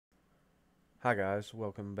Hi guys,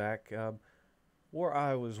 welcome back. Or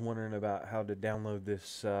I was wondering about how to download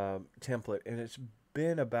this template, and it's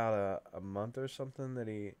been about a month or something that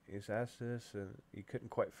he's asked this, and he couldn't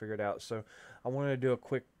quite figure it out. So I wanted to do a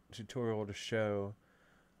quick tutorial to show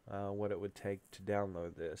what it would take to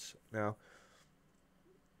download this. Now,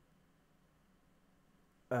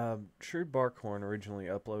 True Barkhorn originally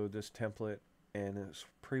uploaded this template, and it's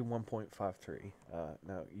pre 1.53.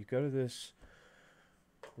 Now you go to this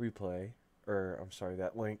replay, or I'm sorry,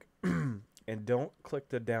 that link, and don't click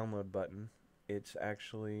the download button. It's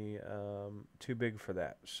actually too big for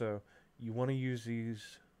that. So you want to use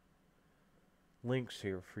these links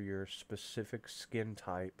here for your specific skin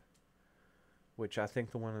type, which I think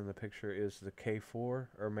the one in the picture is the K4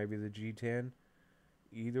 or maybe the G10.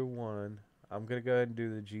 Either one. I'm going to go ahead and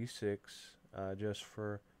do the G6 just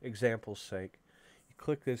for example's sake. You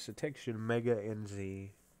click this, it takes you to Mega NZ,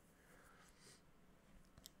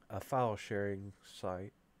 a file sharing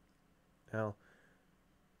site. Now,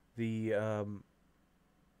 the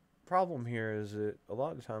problem here is that a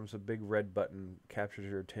lot of times a big red button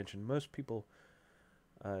captures your attention. Most people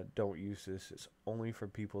don't use this. It's only for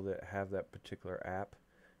people that have that particular app.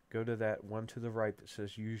 Go to that one to the right that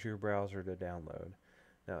says use your browser to download.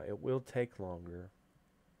 Now, it will take longer.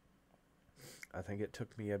 I think it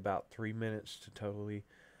took me about 3 minutes to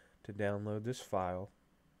download this file.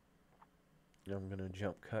 I'm going to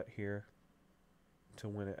jump cut here to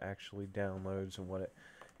when it actually downloads and what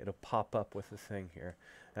it'll pop up with the thing here.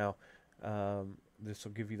 Now, this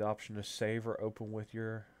will give you the option to save or open with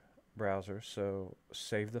your browser. So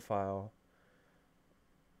save the file,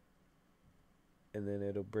 and then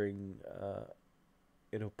it'll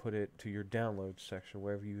put it to your downloads section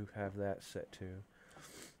wherever you have that set to.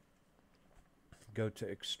 Go to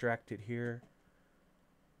extract it here.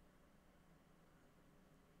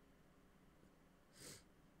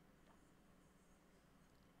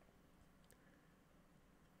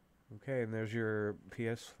 Okay, and there's your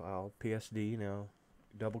PS file, PSD. Now,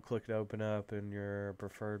 double click to open up in your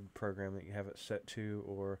preferred program that you have it set to,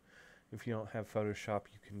 or if you don't have Photoshop,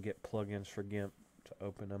 you can get plugins for GIMP to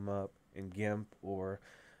open them up in GIMP, or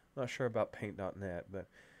I'm not sure about Paint.net, but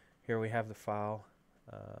here we have the file.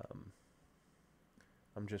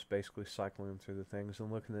 I'm just basically cycling through the things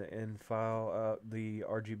and looking at the end file, the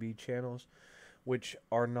RGB channels, which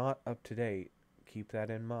are not up to date. Keep that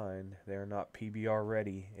in mind. They're not PBR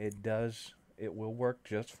ready. It will work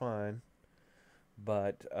just fine,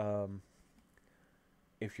 but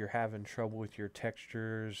if you're having trouble with your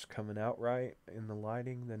textures coming out right in the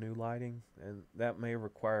lighting, the new lighting, and that may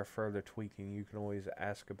require further tweaking, you can always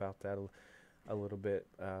ask about that a little bit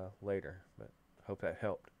later. But hope that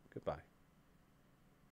helped. Goodbye.